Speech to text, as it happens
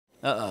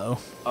Uh-oh.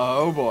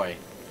 Oh, boy.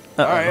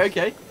 Uh-oh. All right,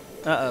 okay.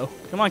 Uh-oh.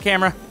 Come on,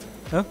 camera.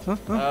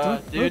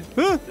 Dude.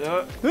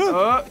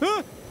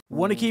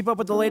 Want to keep up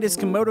with the latest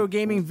Camodo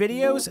Gaming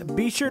videos?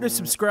 Be sure to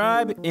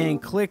subscribe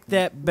and click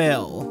that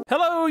bell.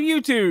 Hello,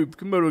 YouTube.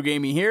 Camodo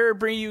Gaming here,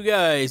 bringing you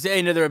guys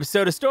another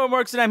episode of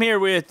Stormworks, and I'm here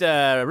with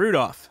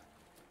Rudolph.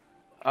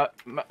 I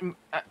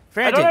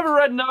Frantic. don't have a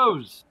red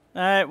nose.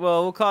 All right,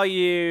 well, we'll call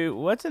you...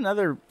 What's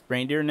another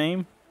reindeer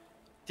name?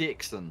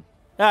 Dixon.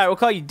 All right, we'll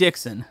call you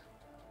Dixon.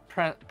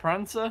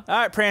 Prancer? All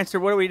right, Prancer,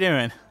 what are we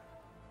doing?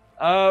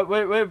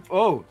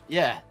 Oh,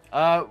 yeah.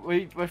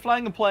 We're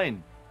flying a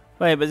plane.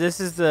 Wait, but this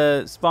is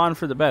the spawn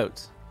for the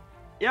boats.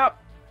 Yep.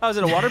 Oh, is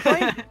it a water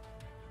plane?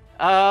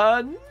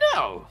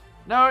 No.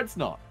 No, it's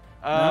not.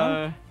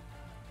 No?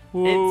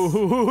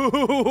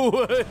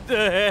 What the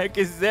heck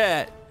is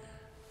that?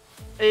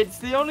 It's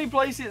the only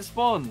place it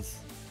spawns.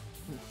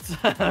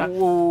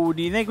 Whoa,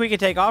 do you think we can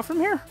take off from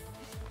here?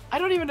 I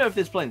don't even know if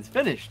this plane's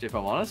finished, if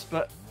I'm honest,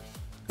 but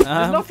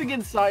there's nothing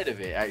inside of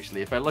it,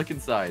 actually, if I look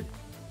inside.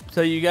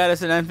 So you got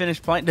us an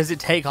unfinished plane. Does it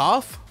take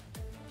off?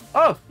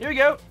 Oh, here we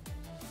go.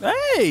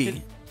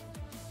 Hey!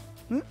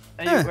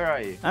 Where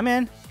are you? I'm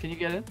in. Can you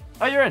get in?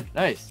 Oh, you're in.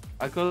 Nice.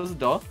 I'll close the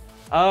door.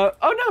 Oh,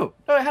 no.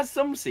 No, it has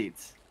some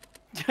seats.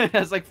 It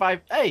has like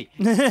 5. Hey!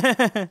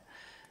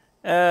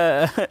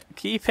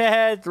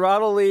 Keypad,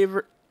 throttle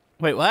lever.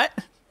 Wait, what?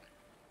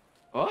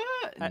 What?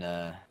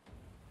 Nah.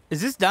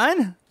 Is this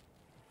done?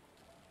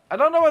 I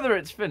don't know whether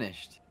it's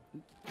finished.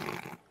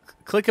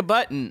 Click a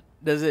button.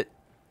 Does it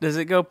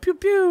go pew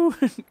pew?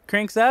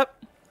 Cranks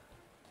up?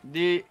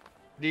 Do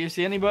you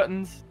see any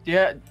buttons?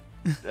 Yeah.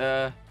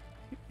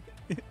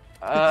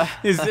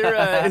 Is there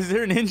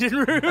an engine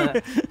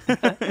room?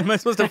 Am I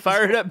supposed to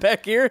fire it up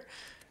back here?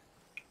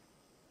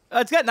 Oh,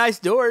 it's got nice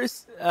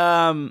doors.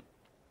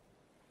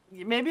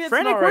 Maybe it's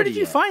Frantic, not ready where did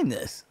you yet. find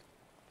this?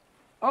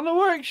 On the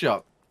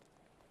workshop.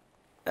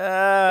 It's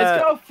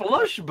got a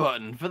flush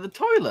button for the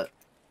toilet.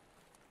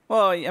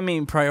 Well, I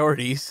mean,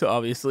 priorities,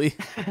 obviously.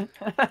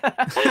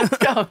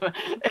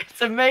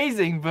 It's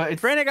amazing, but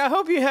it's... Frantic, I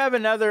hope you have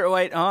another...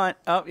 Wait, on...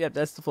 Oh, yep,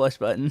 that's the flush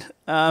button.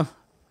 Do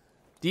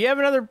you have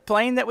another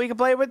plane that we can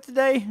play with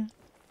today?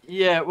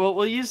 Yeah, well,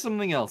 we'll use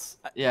something else.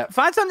 Yeah.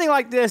 Find something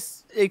like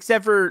this,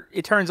 except for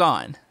it turns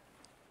on.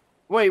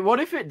 Wait, what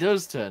if it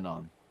does turn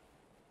on?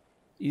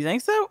 You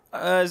think so?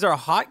 Is there a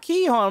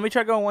hotkey? Hold on, let me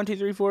try going 1, 2,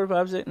 3, 4,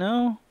 5, 6.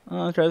 No?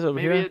 I'll try this over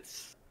here. Maybe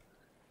it's...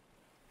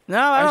 No,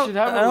 I should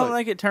have a don't look.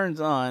 think it turns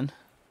on.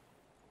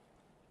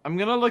 I'm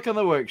gonna look on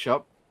the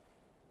workshop,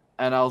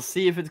 and I'll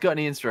see if it's got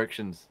any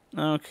instructions.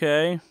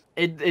 Okay.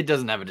 It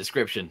doesn't have a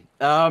description.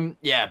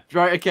 Yeah.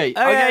 Right. Okay.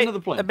 I'll get another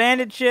plane.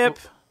 Abandoned ship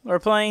or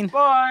plane.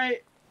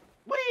 Bye.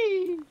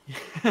 Whee!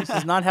 This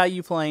is not how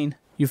you plane.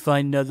 You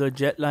find another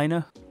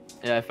jetliner.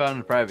 Yeah, I found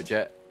a private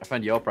jet. I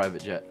found your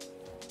private jet.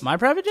 My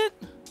private jet?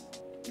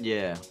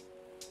 Yeah.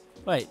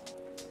 Wait.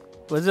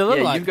 What does it look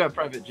like? You've got a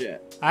private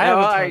jet. I have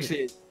a private...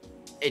 actually,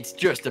 it's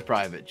just a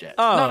private jet.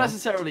 Oh. Not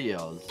necessarily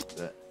yours,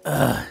 but...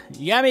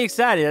 You got me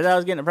excited. I thought I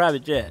was getting a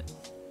private jet.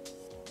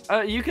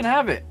 You can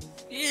have it.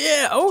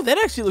 Yeah. Oh, that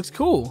actually looks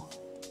cool.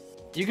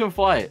 You can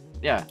fly it.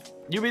 Yeah.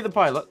 You be the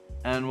pilot,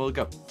 and we'll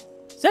go.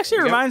 This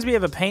actually reminds me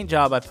of a paint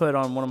job I put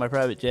on one of my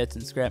private jets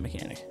in Scrap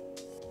Mechanic.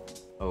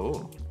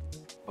 Oh.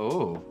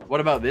 Oh.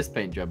 What about this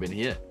paint job in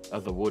here?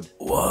 Of the wood.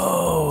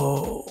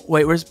 Whoa.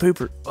 Wait, where's the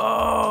pooper?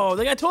 Oh,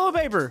 they got toilet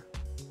paper.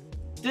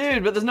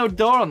 Dude, but there's no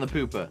door on the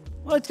pooper.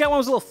 Well, it's got one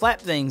of those little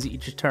flap things that you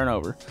just turn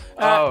over.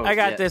 Oh, I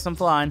got yeah. this. I'm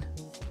flying.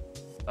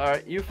 All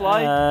right, you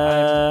fly.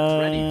 I'm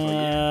ready for you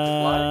to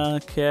fly.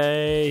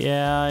 Okay,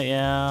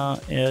 yeah.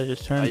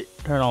 Just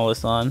turn all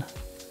this on.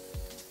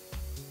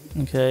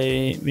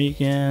 Okay,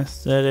 beacon,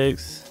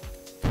 aesthetics.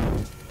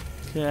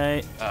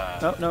 Okay.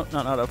 Oh, no,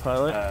 not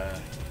autopilot.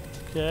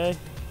 Okay.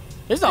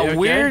 This is a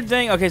weird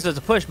thing. Okay, so it's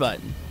a push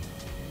button.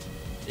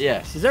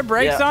 Yes. Is there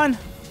brakes on?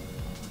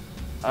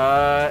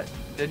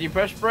 Did you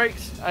press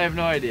brakes? I have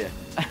no idea.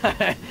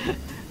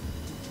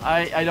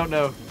 I don't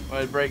know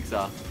where the brakes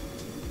are.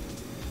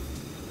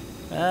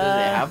 Does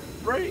it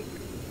have brakes?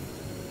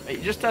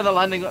 Wait, just turn the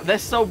landing. They're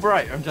so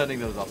bright. I'm turning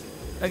those off.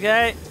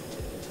 Okay.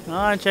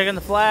 On, checking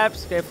the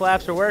flaps. Okay,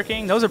 flaps are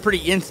working. Those are pretty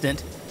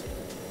instant.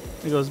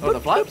 It goes. Oh, the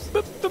flaps?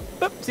 Boop, boop,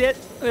 boop. See it?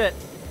 Look at it.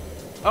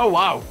 Oh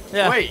wow.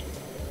 Yeah. Wait.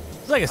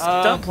 It's like a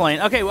stunt plane.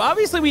 Okay, well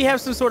obviously we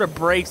have some sort of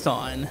brakes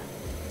on.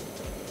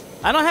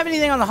 I don't have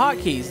anything on the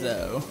hotkeys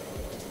though.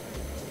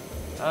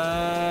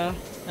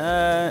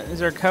 Is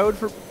there a code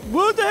for...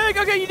 What the heck?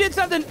 Okay, you did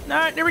something. All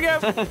right, there we go.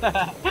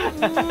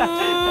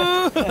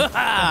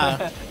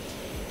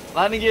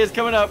 Landing gear's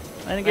coming up.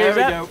 Landing gear's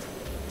there we up.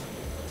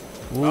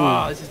 go.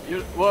 Oh, this is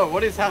beautiful. Whoa,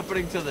 what is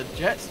happening to the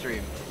jet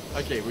stream?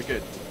 Okay, we're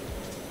good.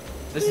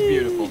 This is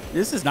beautiful.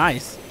 This is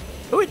nice.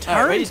 Oh, it All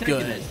right, where are you turns taking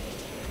good. this?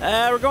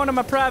 We're going to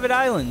my private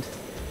island.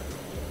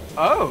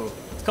 Oh.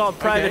 It's called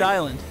Private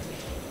Island.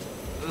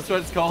 That's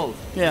what it's called.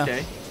 Yeah.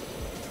 Okay.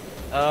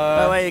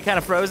 Oh, wait, it kind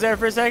of froze there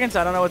for a second,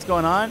 so I don't know what's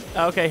going on.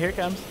 Oh, okay, here it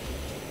comes.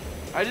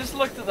 I just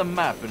looked at the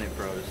map and it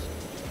froze.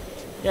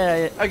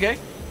 Yeah. Okay.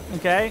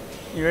 Okay.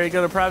 You ready to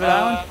go to Private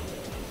Island?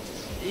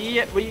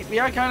 Yeah, we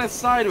are kind of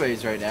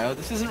sideways right now.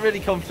 This isn't really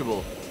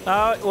comfortable.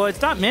 Well,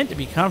 it's not meant to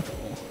be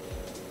comfortable.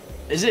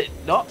 Is it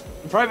not?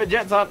 Private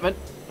jets aren't meant.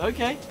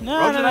 Okay.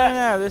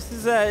 No. This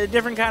is a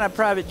different kind of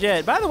private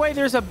jet. By the way,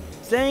 there's a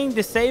thing,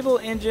 disable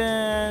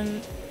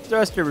engine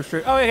thruster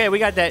restrict. Oh, okay, we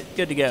got that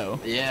good to go.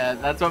 Yeah,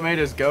 that's what made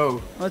us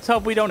go. Let's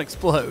hope we don't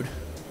explode.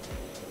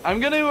 I'm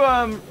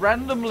gonna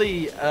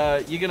randomly.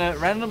 You're gonna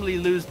randomly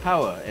lose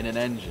power in an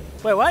engine.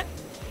 Wait, what?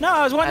 No,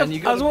 I was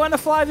wanting to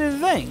fly through the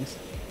things.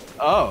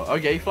 Oh,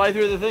 okay. Fly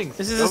through the things.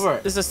 This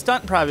is a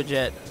stunt private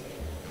jet.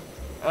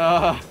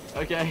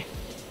 Okay.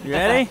 You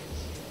ready?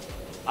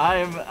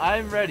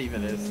 I'm ready for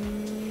this.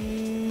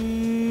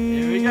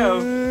 Here we go.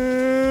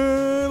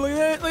 Look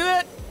at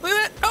that!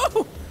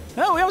 Oh,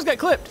 we almost got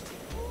clipped.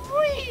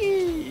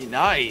 Whee!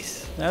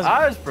 Nice. That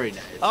was pretty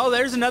nice. Oh,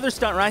 there's another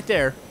stunt right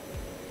there.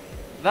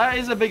 That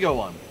is a bigger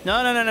one.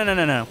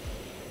 No.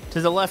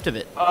 To the left of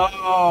it.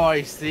 Oh,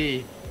 I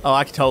see. Oh,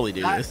 I could totally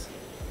do this.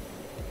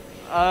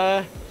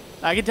 I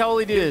could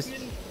totally do this.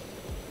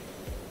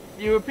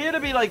 You appear to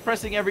be like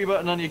pressing every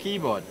button on your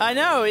keyboard. I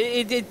know.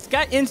 It's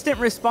got instant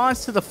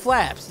response to the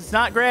flaps. It's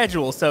not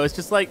gradual, so it's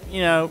just like,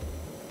 you know.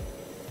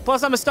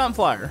 Plus, I'm a stunt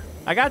flyer.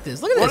 I got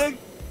this. Look at this.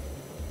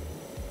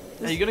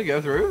 Are you going to go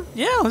through?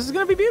 Yeah, this is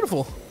going to be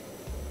beautiful.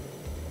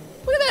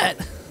 Look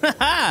at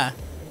that.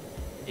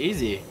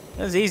 Easy.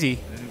 That was easy.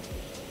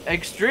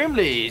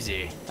 Extremely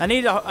easy. I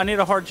need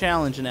a hard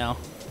challenge now.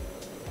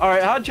 All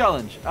right, hard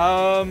challenge.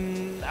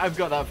 I've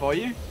got that for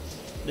you.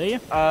 Do you?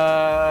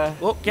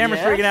 Oh,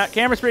 camera's freaking out.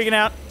 Camera's freaking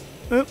out.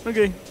 Oh,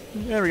 okay.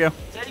 There we go.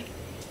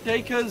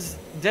 Take us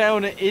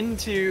down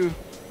into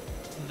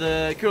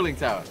the cooling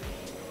tower.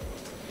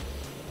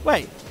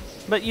 Wait,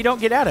 but you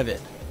don't get out of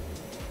it.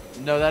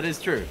 No, that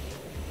is true.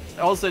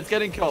 Also, it's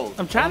getting cold.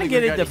 I'm trying to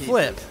get it to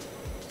flip.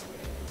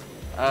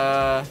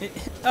 Oh, here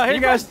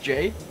it goes.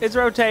 J? It's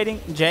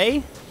rotating.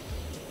 J?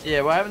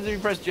 Yeah, what happens if you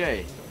press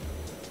J?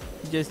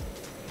 Just...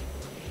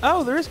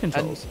 Oh, there is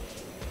controls.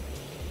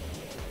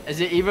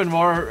 Is it even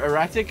more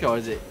erratic, or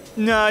is it?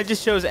 No, it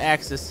just shows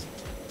axis.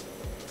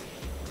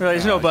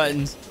 There's no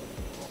buttons.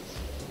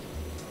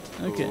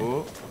 Okay.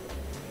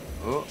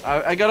 Oh,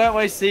 I got out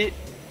my seat.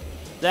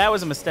 That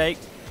was a mistake.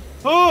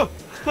 Oh!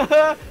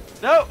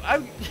 No,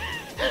 I'm...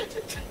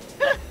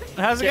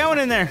 How's it going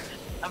in there?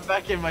 I'm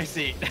back in my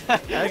seat.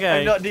 Okay.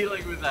 I'm not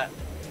dealing with that.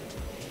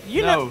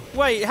 You know...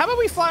 Wait, how about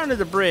we fly under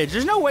the bridge?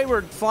 There's no way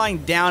we're flying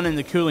down in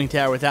the cooling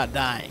tower without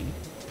dying.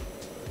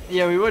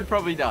 Yeah, we would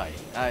probably die.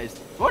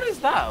 What is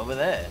that over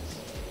there?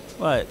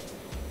 What?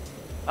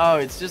 Oh,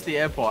 it's just the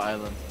airport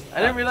island. I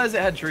didn't realize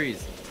it had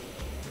trees.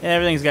 Yeah,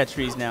 everything's got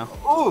trees now.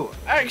 Oh,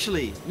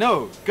 actually,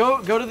 no.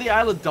 Go to the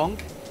Isle of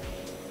Donk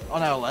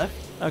on our left.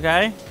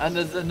 Okay. And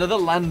there's another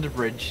land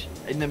bridge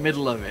in the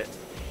middle of it.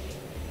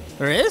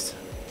 There is?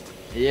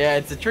 Yeah,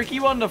 it's a tricky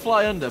one to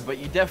fly under, but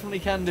you definitely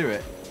can do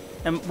it.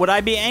 And would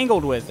I be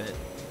angled with it?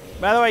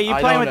 By the way, you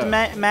playing with the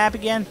map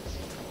again?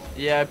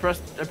 Yeah, I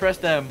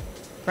pressed M.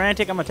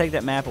 Frantic, I'm gonna take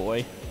that map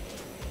away.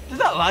 Did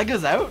that lag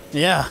us out?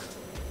 Yeah.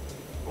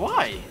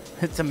 Why?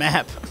 It's a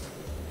map.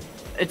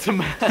 It's a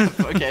map.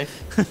 Okay.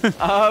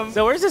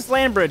 So where's this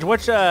land bridge?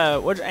 Which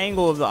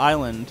angle of the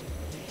island?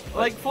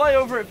 Like fly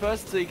over it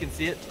first so you can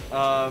see it.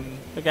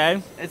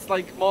 Okay. It's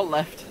like more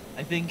left,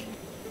 I think.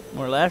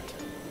 More left?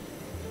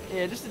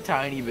 Yeah, just a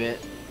tiny bit.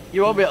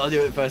 You won't be able to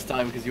do it the first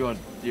time because you won't.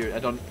 I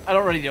don't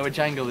really know which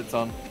angle it's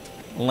on.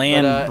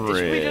 Land bridge. It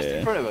should be just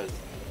in front of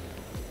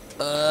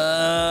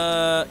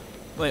us.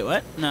 Wait,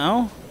 what?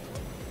 No.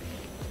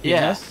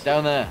 Yeah, yes.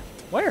 down there.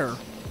 Where?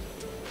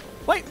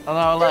 Wait, on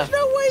our left.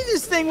 There's no way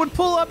this thing would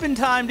pull up in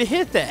time to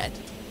hit that.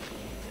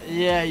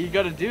 Yeah, you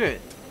got to do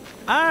it.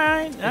 All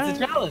right. It's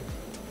a challenge.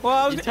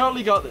 Well, you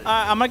totally got this.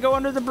 I'm gonna go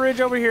under the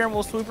bridge over here, and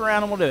we'll swoop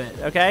around, and we'll do it.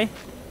 Okay?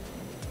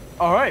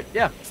 All right.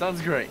 Yeah,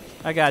 sounds great.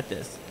 I got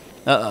this.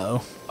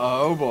 Uh-oh.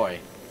 Oh boy.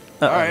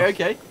 Uh-oh. All right.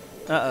 Okay.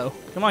 Uh-oh.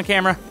 Come on,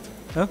 camera.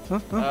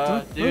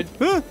 Dude.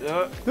 No!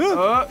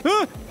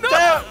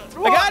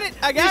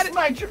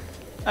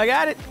 I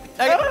got it.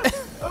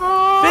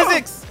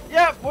 Physics.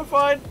 Yeah, we're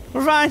fine.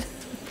 We're fine.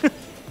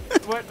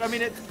 I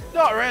mean, it's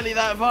not really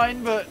that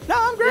fine, but no,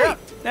 I'm great. Yeah.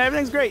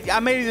 Everything's great. I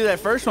made it through that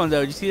first one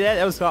though. Did you see that?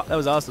 That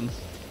was awesome.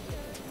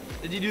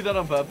 Did you do that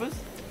on purpose?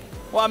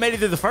 Well, I made it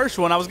through the first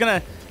one.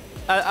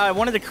 I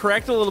wanted to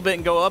correct a little bit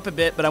and go up a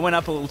bit, but I went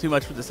up a little too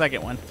much for the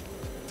second one.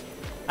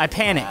 I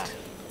panicked.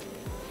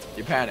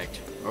 You panicked.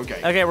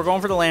 Okay. Okay, we're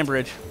going for the land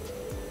bridge.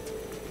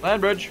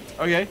 Land bridge.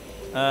 Okay.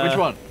 Which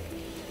one?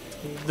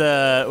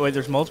 Wait,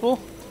 there's multiple?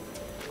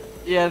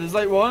 Yeah, there's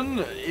like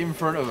one in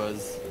front of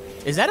us.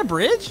 Is that a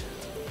bridge?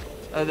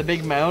 The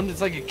big mound.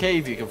 It's like a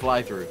cave you can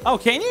fly through. Oh,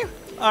 can you?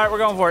 All right, we're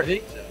going for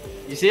it.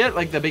 You see it?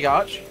 Like the big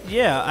arch?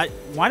 Yeah.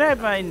 Why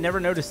have I never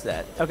noticed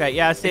that? Okay,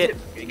 yeah, I see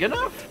it. Big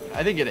enough?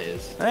 I think it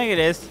is. I think it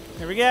is.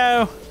 Here we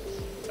go.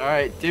 All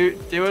right, do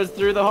us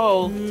through the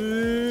hole.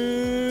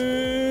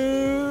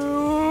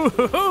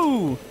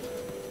 Ooh,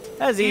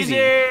 that's easy.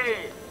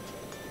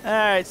 All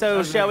right,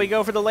 so shall we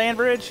go for the land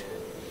bridge?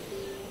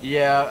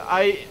 Yeah,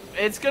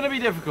 it's gonna be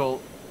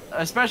difficult,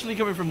 especially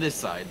coming from this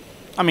side.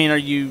 I mean, are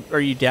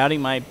you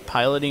doubting my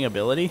piloting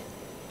ability?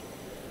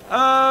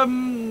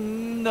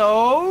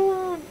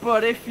 No.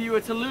 But if you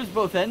were to lose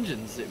both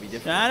engines, it'd be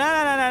different.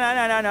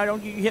 No,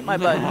 don't you hit my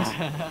buttons.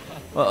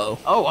 Uh-oh.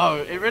 Oh,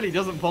 it really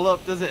doesn't pull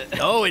up, does it?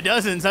 No, it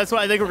doesn't. That's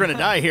why I think we're going to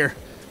die here.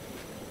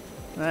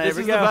 Right, this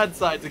is the bad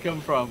side to come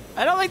from.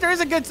 I don't think there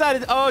is a good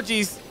side. Oh,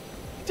 jeez.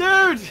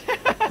 Dude!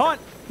 Hold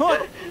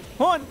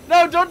on.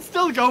 No, don't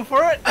still go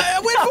for it.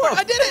 I went for it.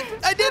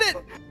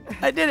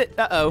 I did it.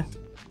 Uh-oh.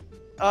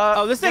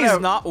 Oh, this thing is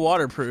not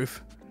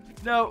waterproof.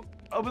 No,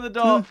 open the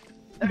door.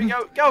 There we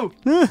go. Go.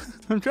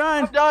 I'm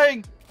trying. I'm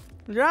dying.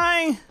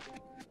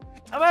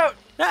 I'm out.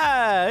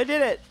 Ah, I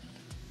did it.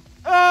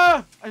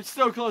 I'm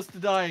so close to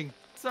dying.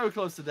 So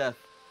close to death.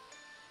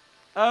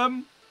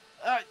 I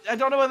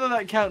don't know whether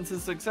that counts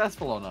as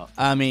successful or not.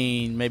 I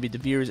mean, maybe the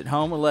viewers at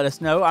home will let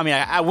us know. I mean,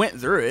 I went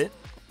through it.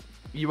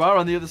 You are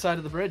on the other side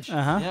of the bridge.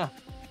 Uh-huh. Yeah,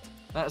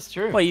 that's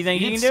true. What, you think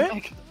you can do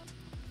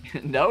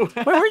it? No.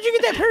 Where'd you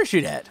get that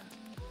parachute at?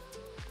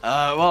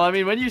 Well, I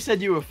mean, when you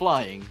said you were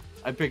flying,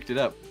 I picked it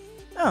up.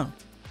 Oh.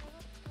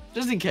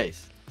 Just in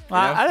case.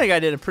 Well, I think I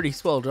did a pretty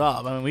swell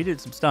job. I mean, we did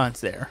some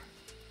stunts there.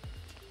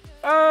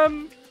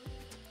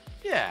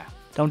 Yeah.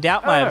 Don't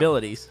doubt my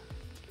abilities.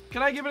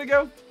 Can I give it a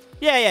go?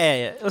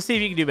 Yeah. Let's see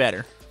if you can do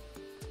better.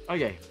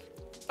 Okay.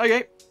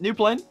 New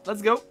plane.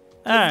 Let's go.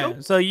 All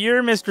right. So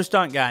you're Mr.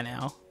 Stunt Guy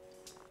now.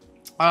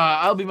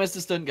 I'll be Mr.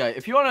 Stunt Guy.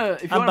 If you wanna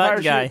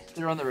Button Guy.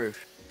 They're on the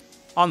roof.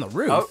 On the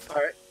roof? Oh,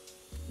 all right.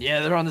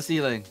 Yeah, they're on the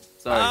ceiling.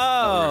 Sorry.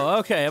 Oh,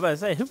 okay. I'm about to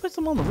say, who puts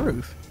them on the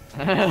roof?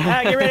 All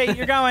right, get ready.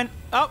 You're going.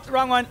 Oh,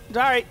 wrong one.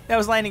 Sorry. That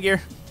was landing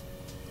gear.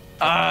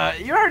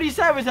 You're already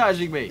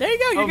sabotaging me. There you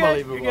go. You're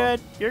good.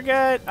 You're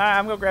good. All right,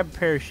 I'm going to grab a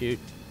parachute.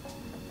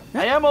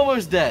 I am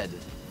almost dead.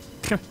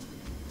 Does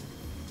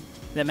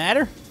that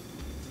matter?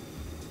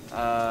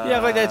 Yeah,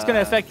 like that's going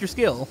to affect your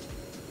skill.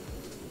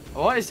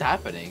 What is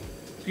happening?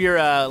 Your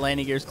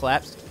landing gear's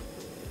collapsed.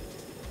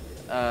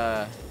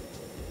 It's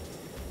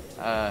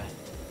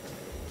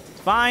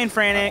fine,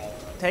 Frantic.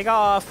 Take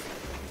off.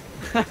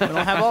 We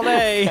don't have all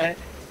day.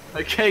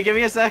 Okay, give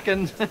me a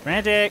second.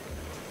 Frantic.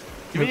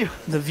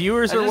 The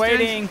viewers are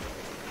waiting.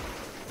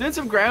 Doing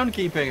some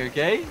groundkeeping,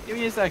 okay? Give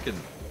me a second.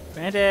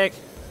 Frantic.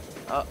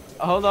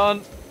 Hold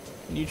on.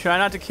 Can you try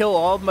not to kill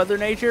all of Mother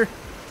Nature?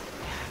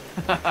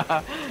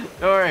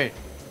 Don't worry.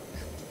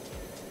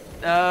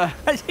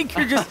 I think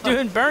you're just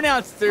doing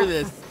burnouts through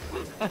this.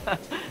 Look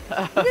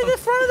at the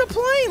front of the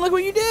plane. Look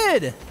what you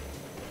did. All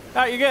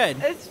right, you're good.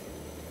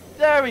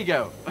 There we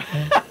go.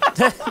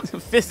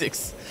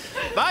 Physics.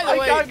 By the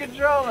way, I can't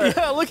control it.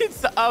 Yeah, look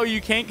at. Oh,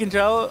 you can't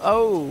control it?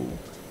 Oh.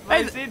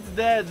 My seat's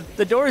dead.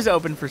 The door's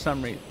open for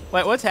some reason.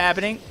 Wait, what's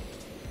happening?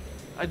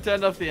 I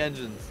turned off the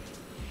engines.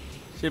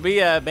 Should we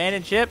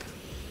abandon ship?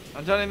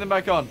 I'm turning them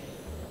back on.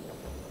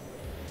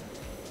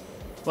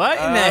 What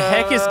in the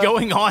heck is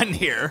going on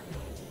here?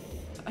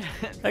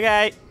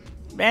 Okay.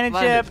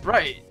 Abandon ship.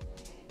 Right.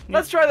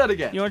 Let's try that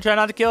again. You want to try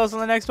not to kill us on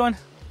the next one?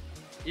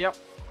 Yep.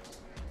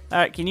 All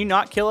right. Can you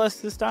not kill us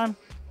this time?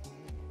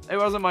 It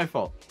wasn't my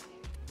fault.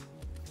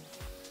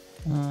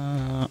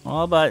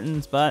 All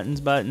buttons.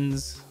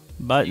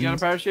 You got a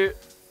parachute?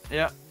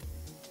 Yeah.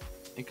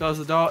 You close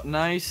the door.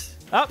 Nice.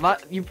 Oh.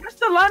 You pressed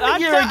the landing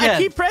gear again. I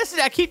keep pressing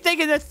it. I keep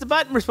thinking that's the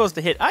button we're supposed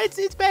to hit.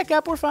 It's back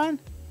up. We're fine.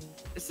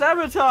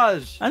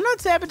 Sabotage. I'm not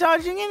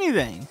sabotaging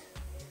anything.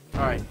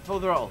 All right. Full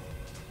throttle.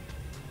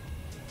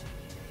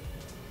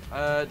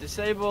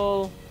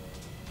 Disable.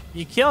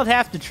 You killed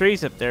half the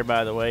trees up there,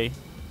 by the way.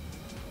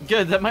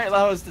 Good. That might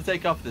allow us to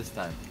take off this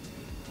time.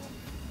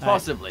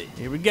 Possibly. Right,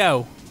 here we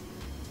go.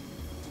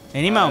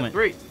 Any moment.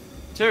 3,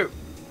 2,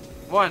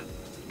 1,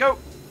 go.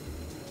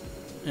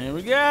 Here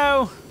we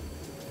go.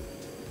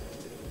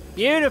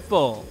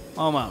 Beautiful.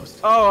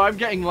 Almost. Oh, I'm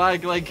getting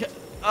lag. Like,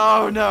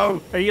 oh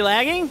no. Are you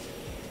lagging?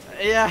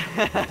 Yeah.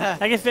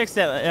 I can fix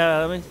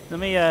that. Let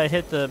me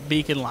hit the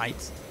beacon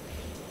lights.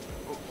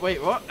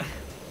 Wait, what?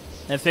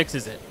 That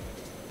fixes it.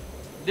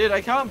 Dude,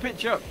 I can't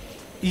pitch up.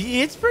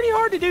 It's pretty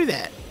hard to do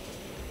that.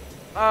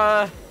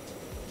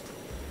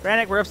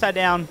 Frantic, we're upside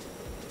down.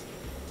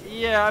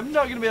 Yeah, I'm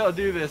not gonna be able to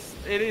do this.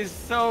 It is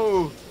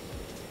so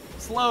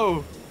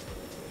slow.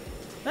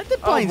 The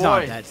plane's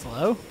not that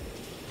slow.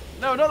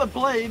 No, not the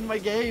plane, my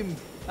game.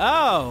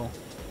 Oh,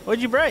 what'd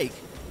you break?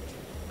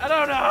 I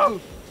don't know.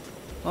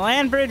 The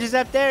land bridge is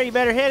up there. You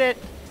better hit it.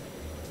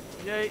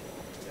 Yay,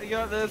 I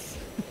got this.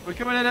 We're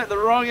coming in at the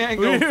wrong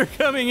angle. We're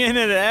coming in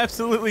at an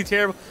absolutely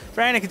terrible.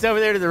 Frantic, it's over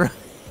there to the right.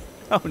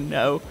 Oh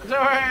no. It's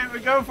alright,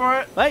 we go for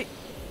it.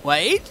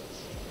 Wait.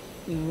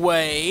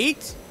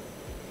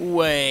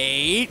 And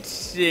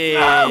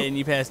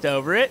you passed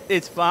over it.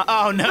 It's fine.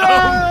 Oh no.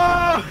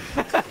 No!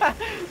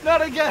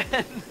 Not again.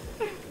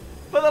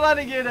 Put the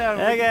landing gear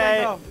down.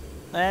 Okay.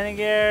 Landing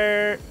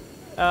gear.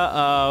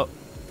 Uh-oh.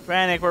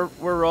 Frantic,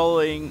 we're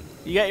rolling.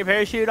 You got your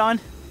parachute on?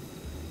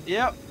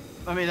 Yep.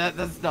 I mean,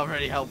 that's not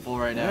very helpful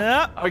right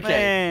now. Yep. Okay.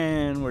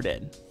 And we're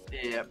dead.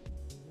 Yep.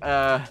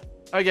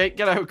 Okay,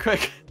 get out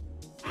quick.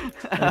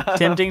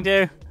 Tempting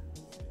to.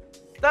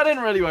 That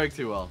didn't really work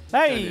too well.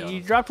 Hey, you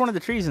dropped one of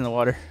the trees in the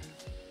water.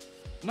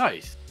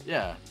 Nice.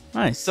 Yeah.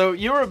 Nice. So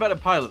you were a better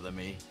pilot than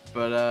me,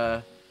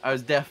 but I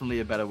was definitely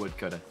a better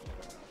woodcutter.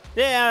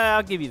 Yeah,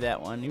 I'll give you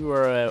that one. You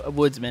were a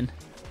woodsman.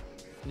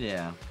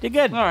 Yeah. Did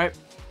good. All right.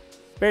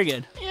 Very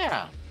good.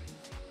 Yeah.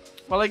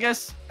 Well, I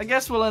guess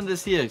we'll end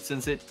this here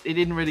since it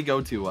didn't really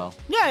go too well.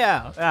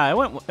 Yeah.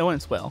 It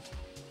went swell.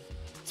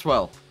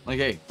 Swell.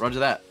 Okay, roger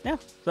that. Yeah.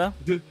 So,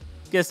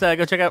 guess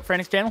go check out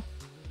Frantic's channel.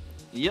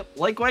 Yep.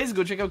 Likewise,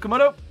 go check out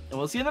Camodo, and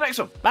we'll see you in the next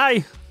one.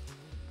 Bye.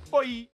 Bye.